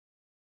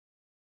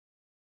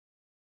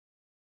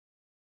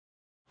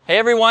Hey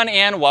everyone,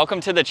 and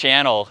welcome to the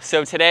channel.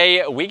 So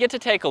today we get to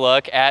take a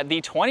look at the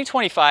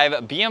 2025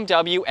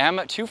 BMW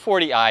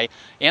M240i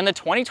and the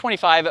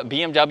 2025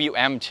 BMW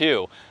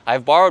M2.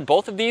 I've borrowed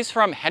both of these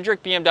from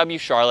Hendrick BMW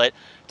Charlotte.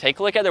 Take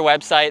a look at their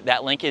website.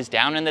 That link is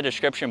down in the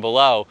description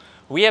below.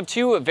 We have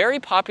two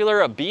very popular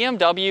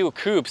BMW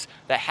coupes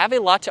that have a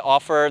lot to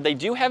offer. They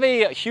do have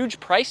a huge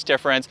price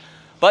difference,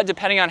 but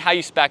depending on how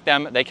you spec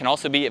them, they can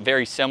also be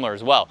very similar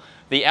as well.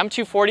 The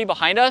M240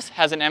 behind us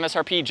has an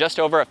MSRP just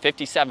over at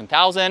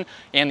 $57,000,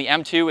 and the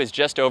M2 is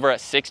just over at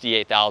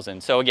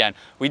 $68,000. So again,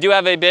 we do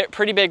have a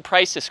pretty big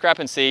price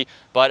discrepancy,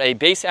 but a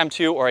base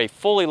M2 or a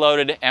fully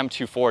loaded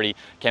M240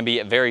 can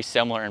be very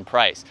similar in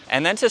price.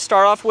 And then to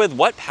start off with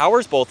what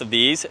powers both of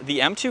these, the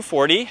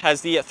M240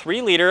 has the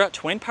 3-liter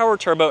twin power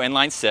turbo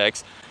inline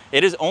 6.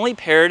 It is only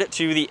paired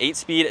to the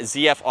 8-speed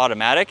ZF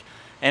automatic,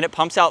 and it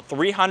pumps out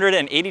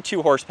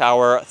 382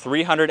 horsepower,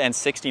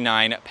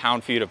 369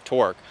 pound-feet of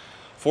torque.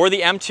 For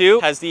the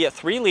M2, has the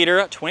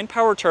 3-liter twin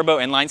power turbo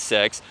inline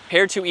 6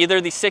 paired to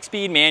either the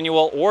 6-speed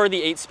manual or the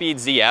 8-speed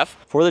ZF.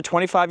 For the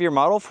 25-year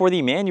model, for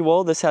the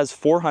manual, this has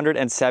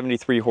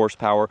 473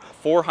 horsepower,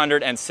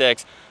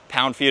 406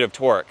 pound-feet of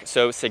torque,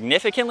 so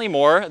significantly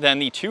more than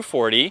the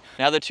 240.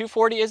 Now the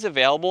 240 is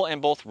available in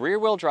both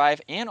rear-wheel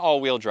drive and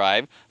all-wheel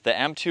drive. The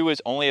M2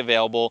 is only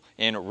available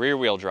in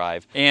rear-wheel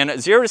drive. And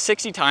 0 to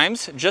 60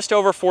 times, just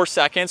over 4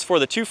 seconds for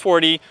the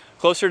 240,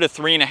 closer to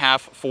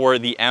 3.5 for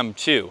the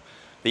M2.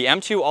 The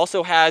M2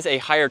 also has a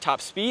higher top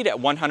speed at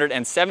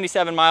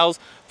 177 miles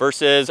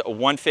versus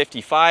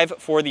 155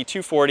 for the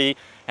 240.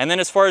 And then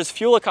as far as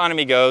fuel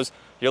economy goes,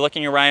 you're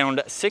looking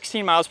around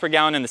 16 miles per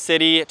gallon in the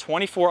city,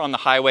 24 on the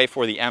highway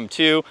for the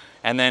M2,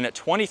 and then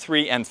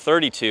 23 and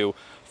 32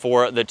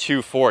 for the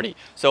 240.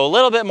 So a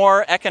little bit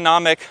more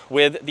economic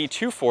with the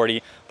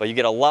 240, but you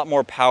get a lot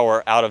more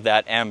power out of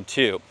that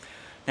M2.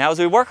 Now as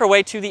we work our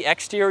way to the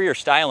exterior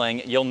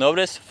styling, you'll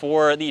notice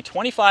for the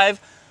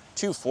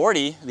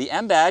 240, the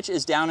M badge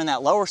is down in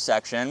that lower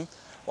section.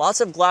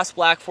 Lots of gloss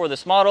black for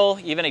this model,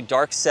 even a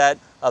dark set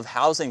of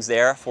housings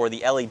there for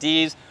the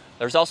LEDs.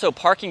 There's also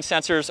parking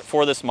sensors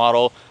for this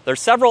model.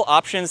 There's several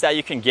options that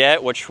you can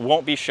get, which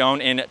won't be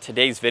shown in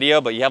today's video,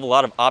 but you have a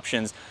lot of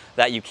options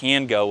that you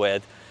can go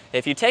with.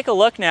 If you take a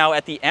look now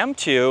at the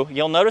M2,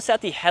 you'll notice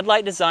that the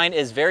headlight design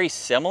is very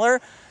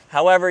similar.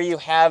 However, you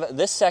have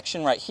this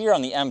section right here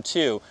on the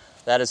M2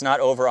 that is not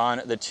over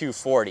on the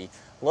 240.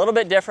 A little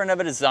bit different of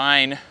a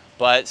design,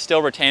 but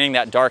still retaining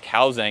that dark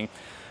housing.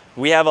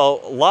 We have a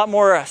lot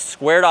more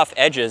squared off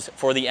edges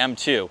for the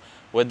M2.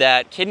 With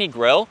that kidney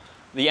grille,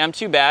 the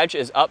M2 badge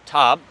is up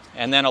top,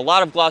 and then a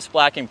lot of gloss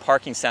black and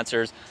parking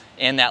sensors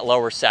in that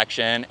lower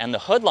section, and the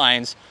hood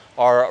lines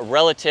are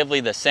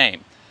relatively the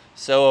same.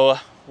 So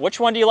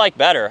which one do you like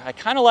better? I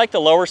kind of like the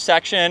lower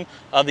section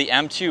of the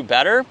M2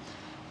 better.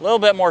 A little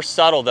bit more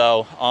subtle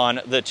though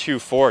on the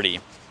 240.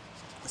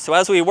 So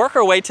as we work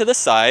our way to the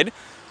side,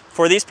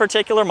 for these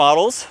particular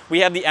models, we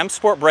have the M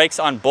Sport brakes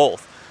on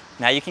both.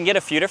 Now you can get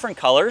a few different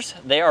colors.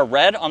 They are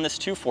red on this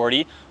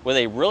 240 with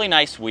a really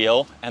nice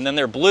wheel, and then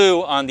they're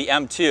blue on the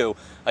M2,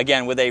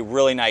 again with a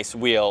really nice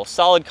wheel.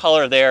 Solid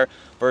color there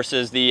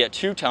versus the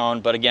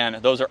two-tone, but again,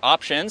 those are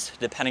options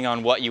depending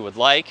on what you would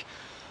like.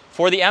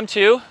 For the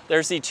M2,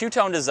 there's the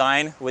two-tone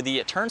design with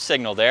the turn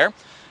signal there,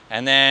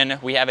 and then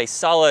we have a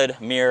solid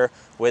mirror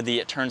with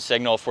the turn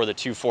signal for the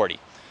 240.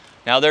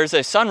 Now there's a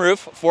sunroof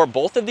for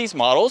both of these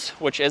models,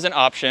 which is an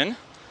option.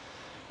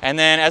 And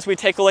then as we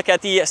take a look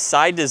at the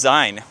side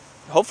design,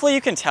 hopefully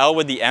you can tell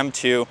with the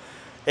M2,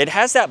 it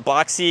has that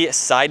boxy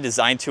side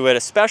design to it,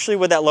 especially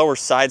with that lower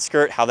side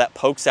skirt, how that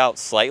pokes out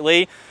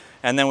slightly.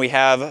 And then we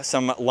have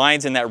some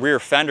lines in that rear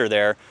fender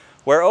there,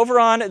 where over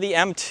on the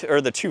M2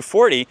 or the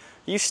 240,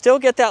 you still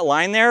get that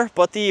line there,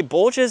 but the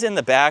bulges in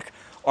the back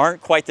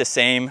aren't quite the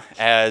same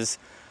as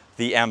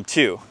the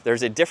M2.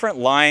 There's a different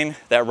line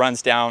that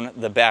runs down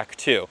the back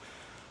too.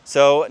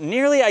 So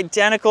nearly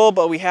identical,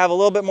 but we have a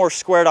little bit more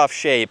squared off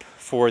shape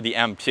for the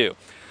M2.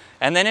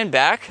 And then in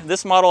back,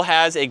 this model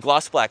has a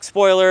gloss black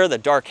spoiler, the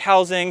dark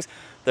housings,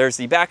 there's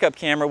the backup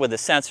camera with the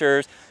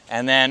sensors,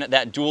 and then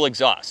that dual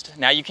exhaust.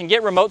 Now you can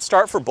get remote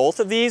start for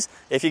both of these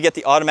if you get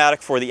the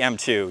automatic for the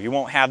M2. You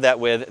won't have that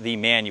with the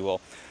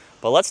manual.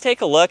 But let's take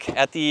a look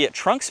at the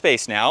trunk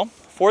space now.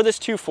 For this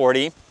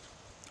 240,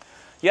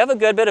 you have a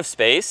good bit of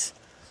space,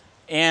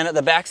 and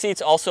the back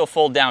seats also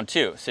fold down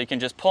too. So you can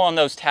just pull on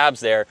those tabs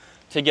there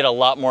to get a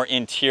lot more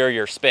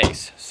interior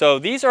space. So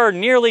these are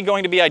nearly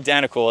going to be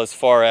identical as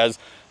far as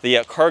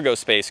the cargo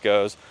space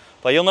goes.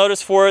 But you'll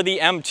notice for the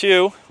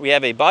M2, we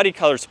have a body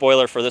color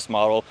spoiler for this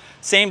model,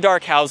 same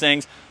dark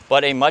housings,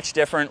 but a much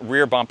different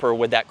rear bumper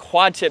with that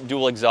quad tip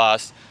dual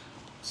exhaust.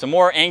 Some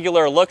more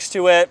angular looks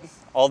to it,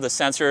 all the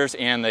sensors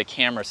and the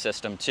camera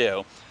system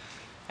too.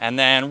 And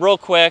then real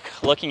quick,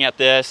 looking at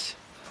this,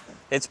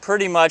 it's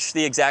pretty much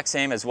the exact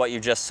same as what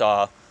you just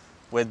saw,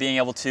 with being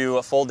able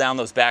to fold down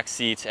those back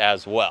seats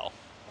as well.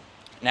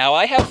 Now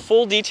I have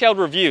full detailed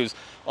reviews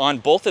on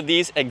both of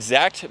these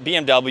exact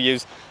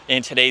BMWs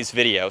in today's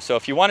video. So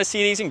if you want to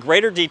see these in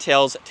greater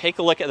details, take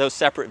a look at those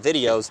separate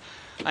videos.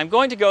 I'm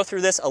going to go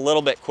through this a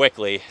little bit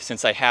quickly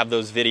since I have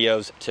those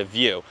videos to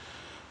view.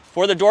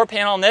 For the door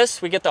panel on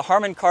this, we get the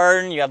Harman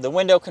Kardon. You have the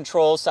window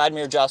controls, side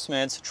mirror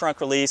adjustments, trunk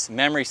release,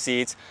 memory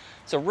seats.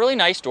 It's a really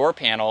nice door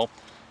panel,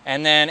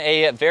 and then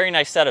a very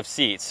nice set of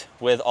seats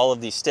with all of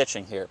these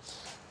stitching here.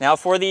 Now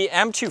for the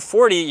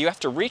M240, you have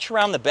to reach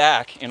around the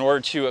back in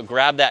order to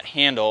grab that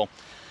handle,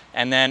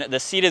 and then the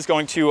seat is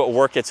going to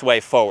work its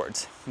way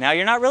forwards. Now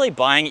you're not really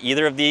buying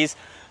either of these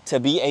to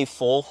be a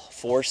full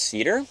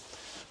 4-seater,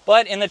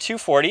 but in the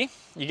 240,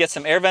 you get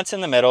some air vents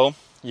in the middle,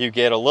 you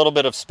get a little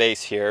bit of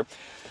space here.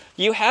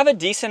 You have a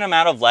decent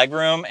amount of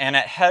legroom, and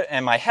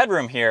in my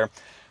headroom here,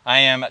 I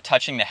am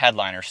touching the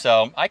headliner.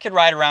 So I could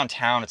ride around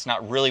town. It's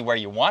not really where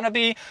you want to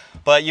be,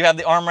 but you have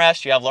the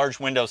armrest, you have large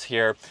windows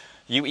here.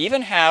 You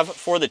even have,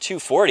 for the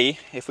 240,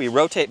 if we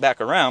rotate back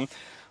around,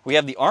 we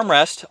have the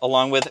armrest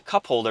along with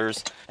cup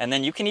holders, and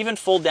then you can even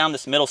fold down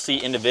this middle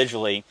seat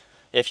individually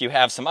if you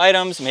have some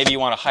items, maybe you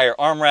want a higher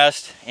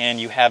armrest, and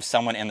you have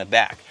someone in the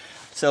back.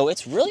 So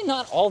it's really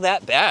not all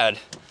that bad.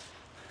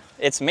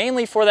 It's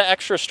mainly for the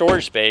extra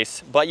storage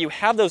space, but you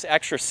have those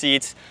extra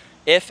seats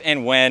if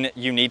and when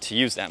you need to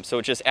use them. So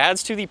it just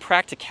adds to the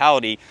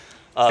practicality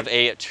of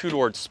a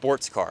two-door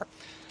sports car.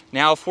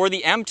 Now for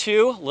the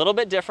M2, a little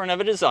bit different of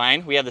a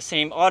design. We have the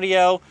same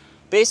audio,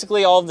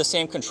 basically all of the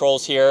same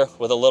controls here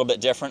with a little bit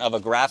different of a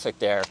graphic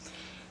there.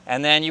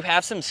 And then you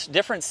have some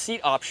different seat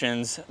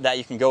options that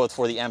you can go with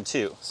for the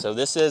M2. So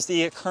this is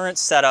the current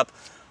setup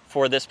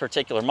for this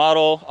particular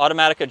model.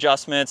 Automatic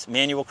adjustments,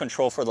 manual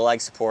control for the leg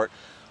support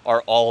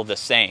are all the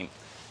same.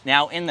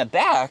 Now in the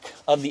back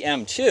of the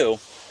M2,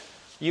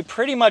 you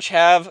pretty much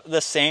have the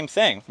same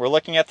thing. We're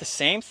looking at the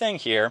same thing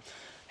here.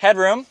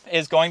 Headroom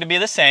is going to be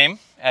the same,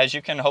 as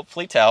you can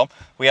hopefully tell.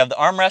 We have the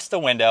armrest, the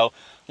window.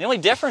 The only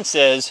difference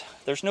is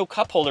there's no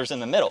cup holders in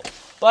the middle,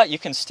 but you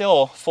can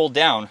still fold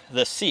down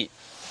the seat.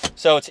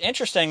 So it's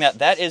interesting that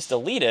that is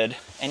deleted,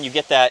 and you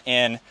get that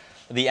in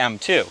the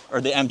M2 or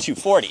the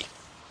M240.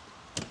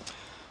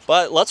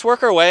 But let's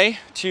work our way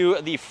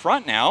to the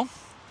front now,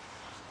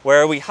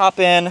 where we hop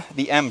in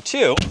the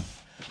M2.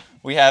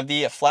 We have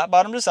the flat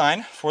bottom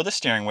design for the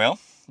steering wheel.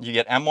 You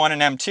get M1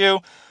 and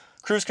M2,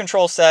 cruise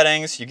control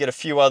settings. You get a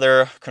few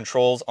other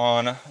controls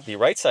on the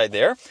right side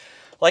there.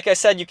 Like I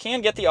said, you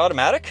can get the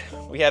automatic.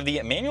 We have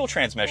the manual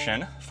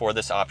transmission for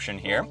this option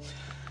here.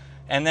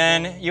 And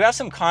then you have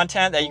some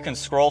content that you can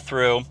scroll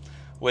through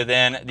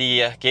within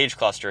the gauge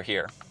cluster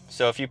here.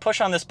 So if you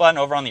push on this button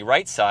over on the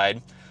right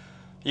side,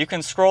 you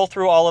can scroll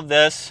through all of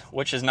this,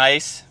 which is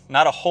nice.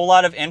 Not a whole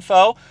lot of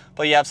info,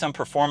 but you have some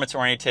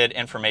performance-oriented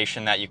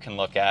information that you can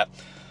look at.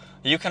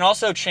 You can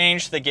also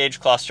change the gauge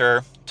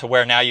cluster to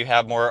where now you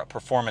have more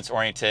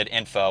performance-oriented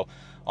info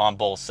on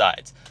both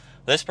sides.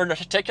 This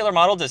particular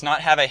model does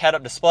not have a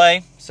head-up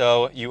display,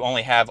 so you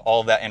only have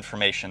all of that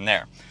information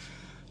there.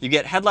 You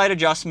get headlight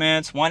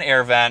adjustments, one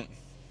air vent,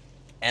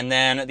 and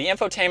then the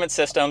infotainment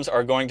systems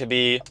are going to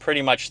be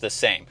pretty much the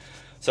same.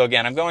 So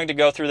again, I'm going to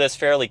go through this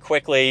fairly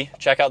quickly.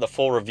 Check out the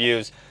full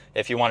reviews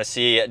if you want to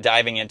see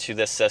diving into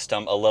this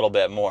system a little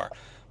bit more.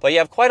 But you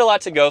have quite a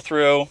lot to go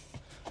through.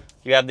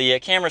 You have the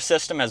camera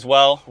system as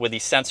well with the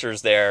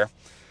sensors there.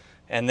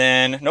 And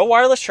then no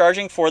wireless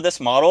charging for this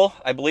model.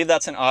 I believe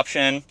that's an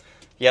option.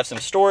 You have some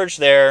storage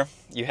there.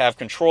 You have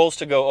controls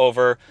to go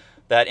over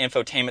that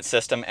infotainment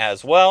system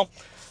as well.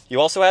 You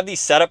also have these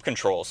setup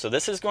controls. So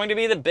this is going to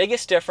be the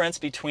biggest difference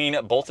between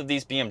both of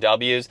these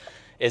BMWs,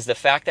 is the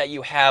fact that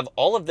you have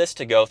all of this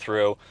to go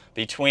through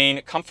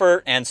between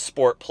Comfort and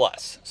Sport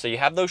Plus. So you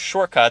have those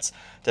shortcuts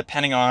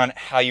depending on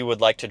how you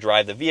would like to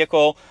drive the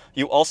vehicle.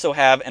 You also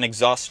have an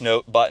exhaust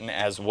note button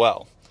as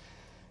well.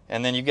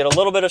 And then you get a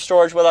little bit of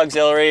storage with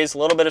auxiliaries, a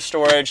little bit of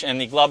storage in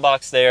the glove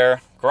box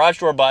there, garage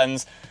door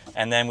buttons,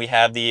 and then we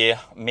have the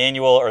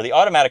manual or the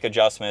automatic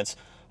adjustments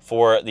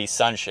for the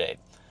sunshade.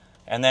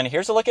 And then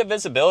here's a look at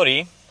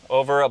visibility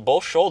over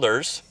both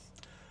shoulders.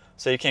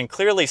 So you can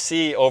clearly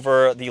see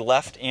over the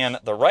left and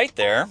the right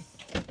there.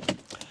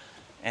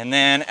 And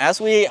then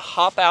as we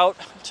hop out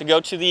to go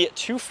to the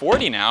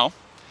 240 now,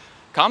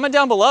 comment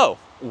down below,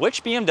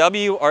 which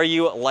BMW are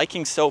you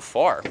liking so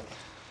far?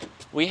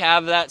 We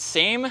have that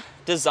same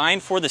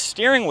design for the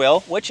steering wheel,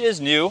 which is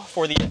new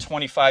for the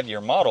 25-year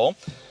model.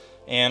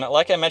 And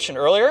like I mentioned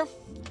earlier,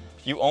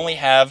 you only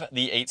have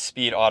the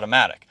 8-speed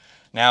automatic.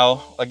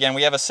 Now, again,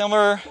 we have a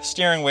similar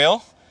steering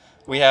wheel.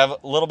 We have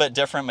a little bit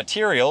different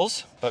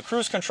materials, but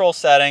cruise control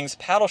settings,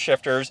 paddle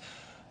shifters,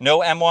 no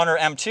M1 or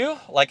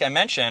M2, like I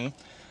mentioned,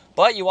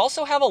 but you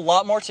also have a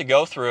lot more to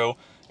go through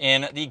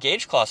in the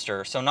gauge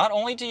cluster. So not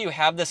only do you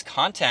have this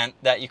content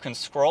that you can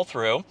scroll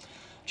through,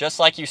 just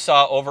like you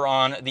saw over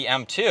on the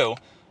M2,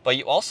 but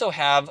you also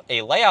have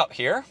a layout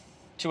here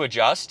to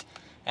adjust,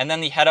 and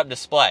then the head-up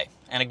display.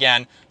 And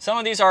again, some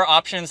of these are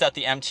options that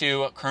the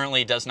M2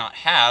 currently does not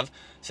have,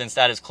 since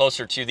that is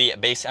closer to the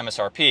base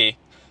MSRP.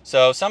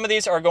 So some of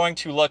these are going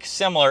to look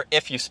similar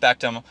if you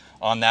spec'd them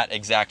on that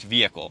exact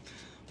vehicle.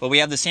 But we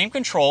have the same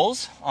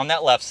controls on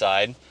that left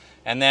side,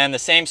 and then the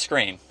same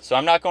screen. So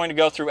I'm not going to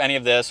go through any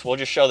of this. We'll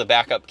just show the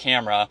backup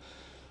camera.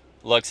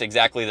 Looks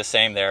exactly the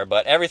same there,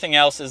 but everything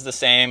else is the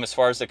same as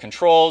far as the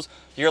controls.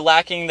 You're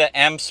lacking the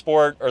M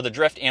Sport or the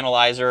drift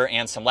analyzer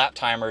and some lap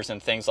timers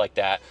and things like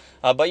that,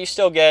 but you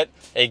still get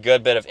a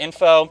good bit of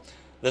info.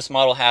 This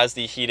model has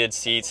the heated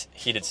seats,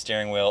 heated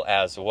steering wheel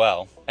as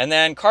well. And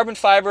then carbon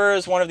fiber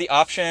is one of the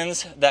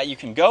options that you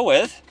can go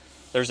with.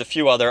 There's a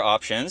few other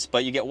options,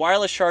 but you get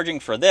wireless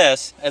charging for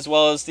this, as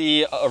well as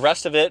the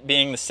rest of it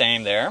being the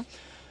same there.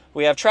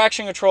 We have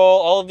traction control,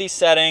 all of these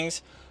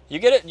settings. You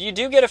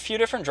do get a few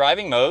different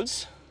driving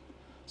modes,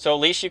 so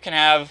at least you can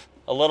have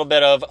a little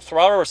bit of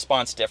throttle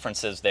response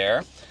differences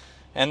there.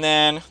 And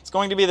then it's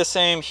going to be the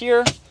same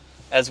here,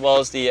 as well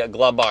as the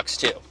glove box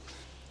too.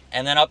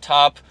 And then up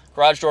top,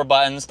 garage door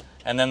buttons,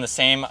 and then the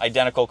same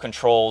identical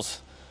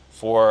controls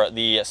for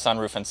the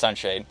sunroof and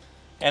sunshade.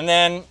 And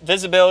then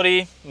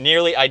visibility,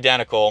 nearly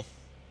identical,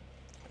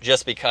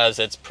 just because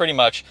it's pretty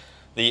much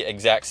the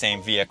exact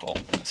same vehicle.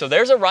 So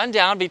there's a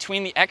rundown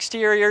between the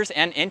exteriors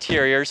and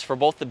interiors for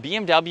both the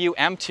BMW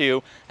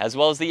M2 as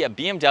well as the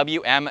BMW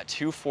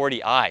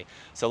M240i.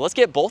 So let's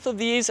get both of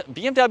these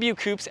BMW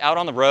coupes out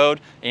on the road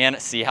and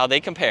see how they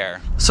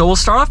compare. So we'll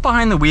start off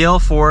behind the wheel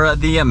for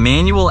the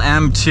manual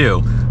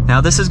M2.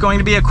 Now this is going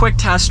to be a quick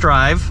test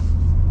drive,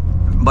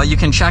 but you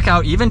can check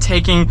out even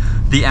taking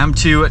the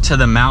M2 to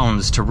the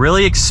mountains to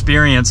really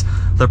experience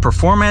the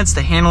performance,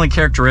 the handling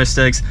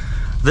characteristics.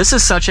 This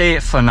is such a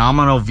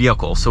phenomenal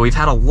vehicle. So we've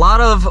had a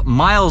lot of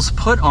miles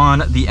put on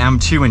the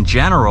M2 in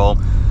general.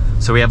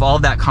 So we have all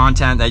of that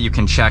content that you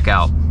can check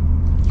out.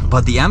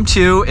 But the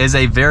M2 is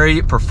a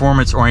very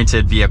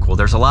performance-oriented vehicle.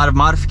 There's a lot of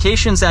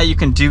modifications that you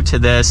can do to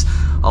this.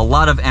 A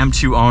lot of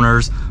M2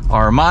 owners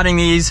are modding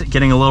these,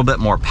 getting a little bit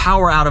more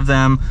power out of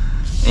them.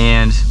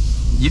 And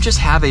you just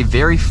have a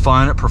very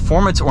fun,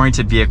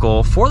 performance-oriented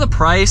vehicle. For the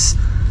price,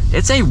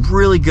 it's a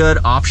really good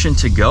option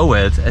to go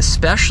with,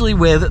 especially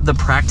with the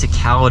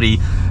practicality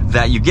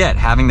that you get,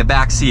 having the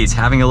back seats,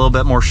 having a little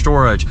bit more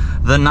storage.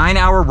 The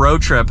 9-hour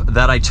road trip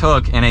that I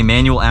took in a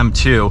manual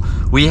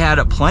M2, we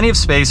had plenty of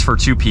space for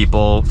 2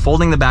 people,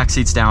 folding the back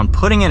seats down,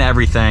 putting in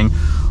everything,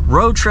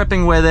 road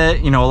tripping with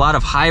it, you know, a lot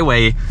of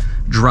highway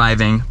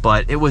driving,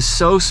 but it was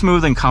so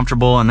smooth and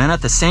comfortable. And then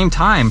at the same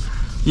time,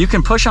 you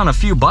can push on a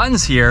few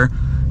buttons here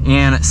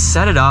and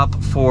set it up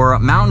for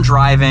mountain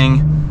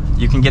driving.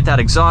 You can get that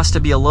exhaust to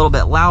be a little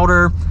bit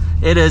louder.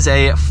 It is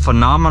a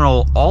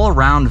phenomenal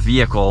all-around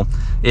vehicle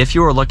if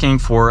you are looking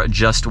for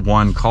just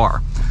one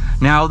car.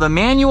 Now, the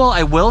manual,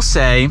 I will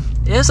say,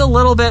 is a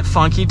little bit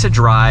funky to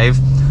drive.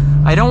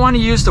 I don't want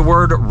to use the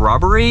word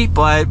rubbery,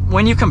 but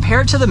when you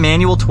compare it to the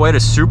manual Toyota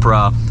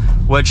Supra,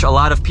 which a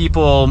lot of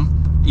people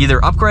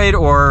either upgrade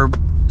or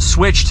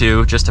switch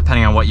to, just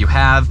depending on what you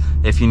have.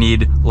 If you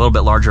need a little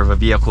bit larger of a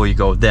vehicle, you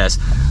go with this.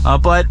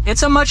 But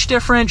it's a much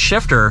different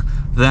shifter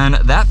than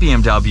that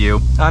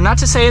BMW. Not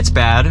to say it's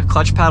bad.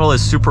 Clutch pedal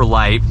is super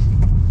light.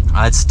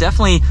 It's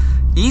definitely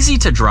easy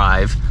to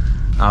drive,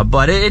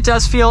 but it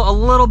does feel a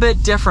little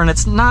bit different.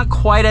 It's not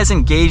quite as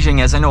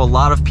engaging as I know a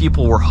lot of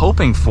people were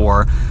hoping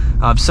for.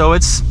 So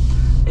it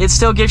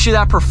still gives you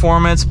that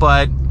performance,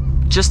 but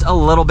just a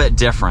little bit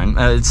different.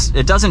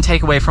 It doesn't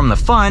take away from the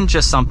fun,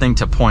 just something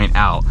to point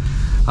out.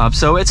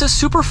 So it's a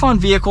super fun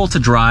vehicle to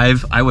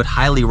drive. I would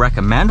highly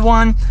recommend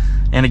one.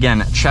 And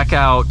again, check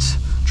out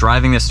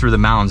driving this through the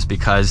mountains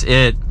because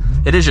it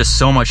is just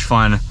so much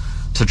fun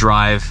to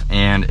drive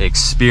and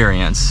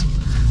experience.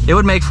 It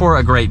would make for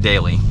a great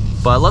daily.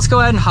 But let's go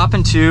ahead and hop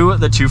into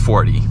the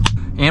 240.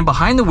 And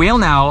behind the wheel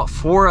now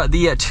for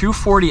the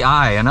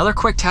 240i, another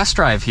quick test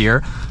drive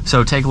here.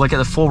 So take a look at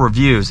the full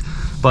reviews.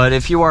 But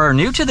if you are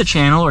new to the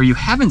channel or you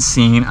haven't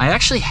seen, I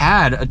actually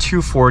had a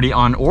 240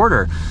 on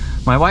order.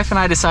 My wife and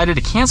I decided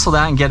to cancel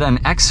that and get an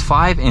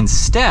X5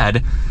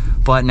 instead.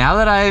 But now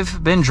that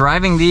I've been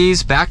driving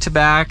these back to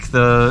back,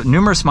 the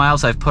numerous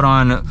miles I've put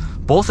on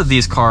both of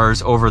these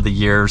cars over the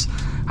years,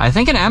 I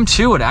think an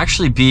M2 would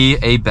actually be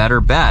a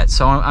better bet.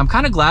 So I'm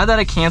kind of glad that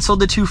I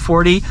canceled the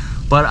 240,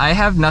 but I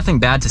have nothing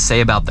bad to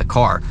say about the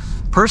car.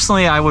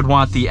 Personally, I would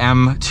want the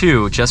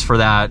M2 just for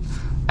that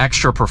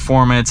extra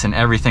performance and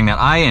everything that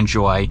I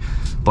enjoy.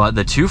 But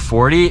the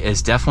 240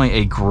 is definitely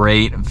a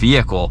great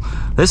vehicle.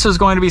 This was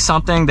going to be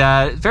something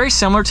that very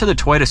similar to the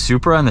Toyota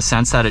Supra in the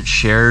sense that it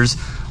shares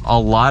a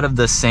lot of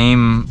the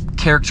same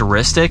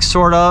characteristics,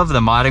 sort of, the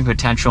modding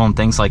potential and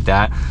things like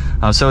that.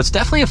 So it's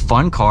definitely a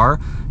fun car.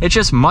 It's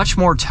just much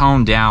more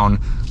toned down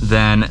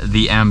than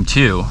the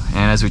M2.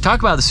 And as we talk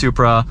about the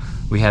Supra,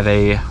 we have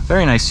a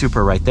very nice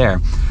Supra right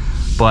there.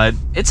 But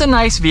it's a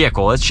nice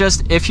vehicle. It's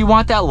just, if you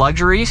want that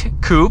luxury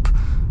coupe,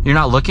 you're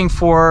not looking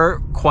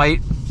for quite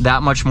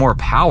that much more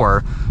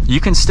power, you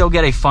can still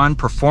get a fun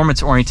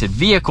performance-oriented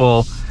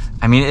vehicle.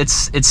 I mean,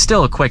 it's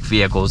still a quick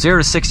vehicle. 0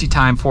 to 60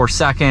 time 4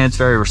 seconds,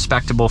 very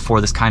respectable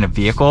for this kind of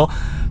vehicle.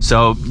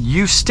 So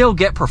you still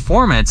get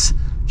performance,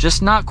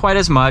 just not quite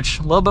as much.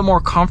 A little bit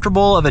more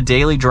comfortable of a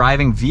daily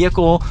driving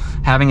vehicle,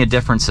 having a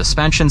different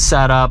suspension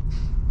setup,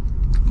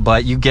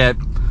 but you get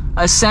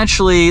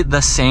essentially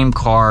the same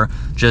car,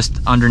 just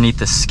underneath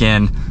the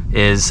skin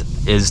is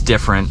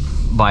different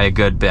by a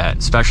good bit,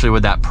 especially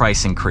with that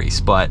price increase.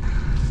 But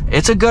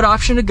it's a good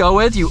option to go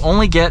with. You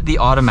only get the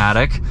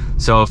automatic,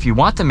 so if you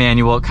want the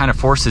manual, it kind of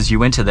forces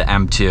you into the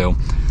M2.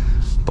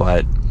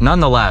 But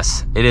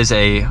nonetheless, it is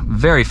a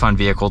very fun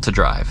vehicle to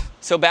drive.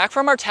 So back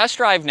from our test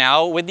drive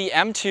now with the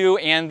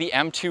M2 and the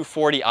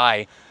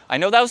M240i. I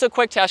know that was a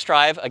quick test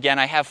drive. Again,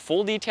 I have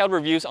full detailed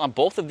reviews on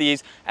both of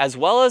these, as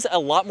well as a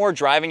lot more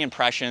driving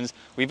impressions.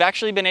 We've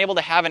actually been able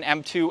to have an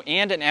M2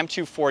 and an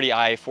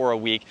M240i for a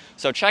week.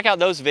 So check out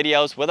those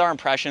videos with our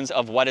impressions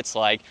of what it's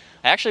like.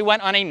 I actually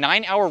went on a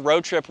 9-hour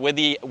road trip with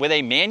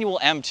a manual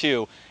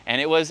M2,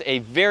 and it was a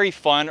very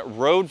fun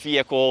road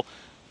vehicle.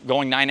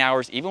 Going 9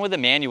 hours, even with the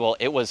manual,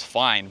 it was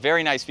fine.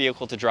 Very nice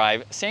vehicle to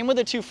drive. Same with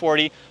the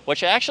 240,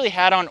 which I actually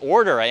had on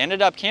order. I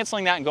ended up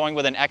canceling that and going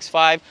with an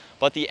X5,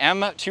 but the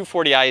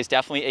M240i is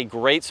definitely a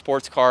great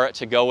sports car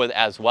to go with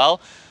as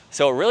well.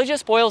 So it really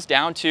just boils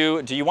down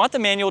to, do you want the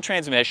manual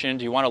transmission?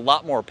 Do you want a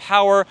lot more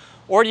power?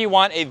 Or do you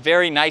want a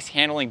very nice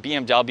handling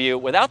BMW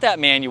without that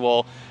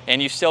manual,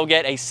 and you still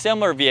get a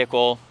similar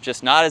vehicle,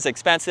 just not as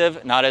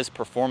expensive, not as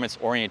performance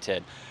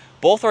oriented?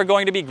 Both are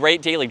going to be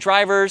great daily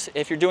drivers.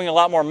 If you're doing a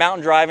lot more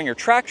mountain driving or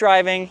track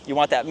driving, you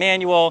want that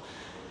manual,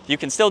 you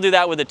can still do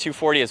that with the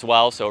 240 as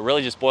well. So it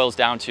really just boils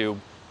down to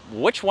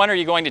which one are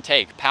you going to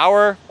take,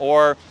 power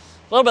or a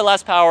little bit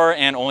less power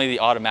and only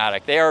the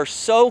automatic. They are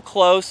so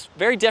close,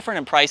 very different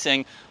in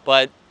pricing,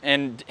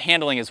 and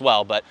handling as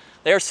well, but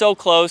they are so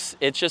close.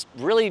 It just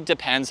really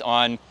depends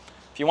on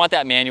if you want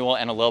that manual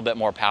and a little bit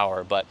more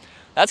power. But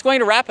that's going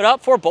to wrap it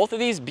up for both of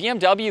these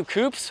BMW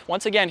coupes.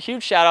 Once again,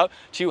 huge shout out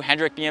to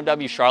Hendrick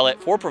BMW Charlotte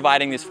for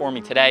providing this for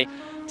me today.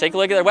 Take a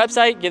look at their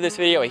website, give this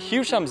video a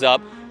huge thumbs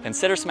up,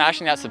 consider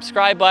smashing that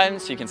subscribe button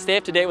so you can stay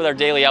up to date with our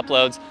daily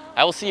uploads.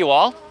 I will see you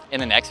all in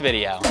the next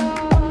video.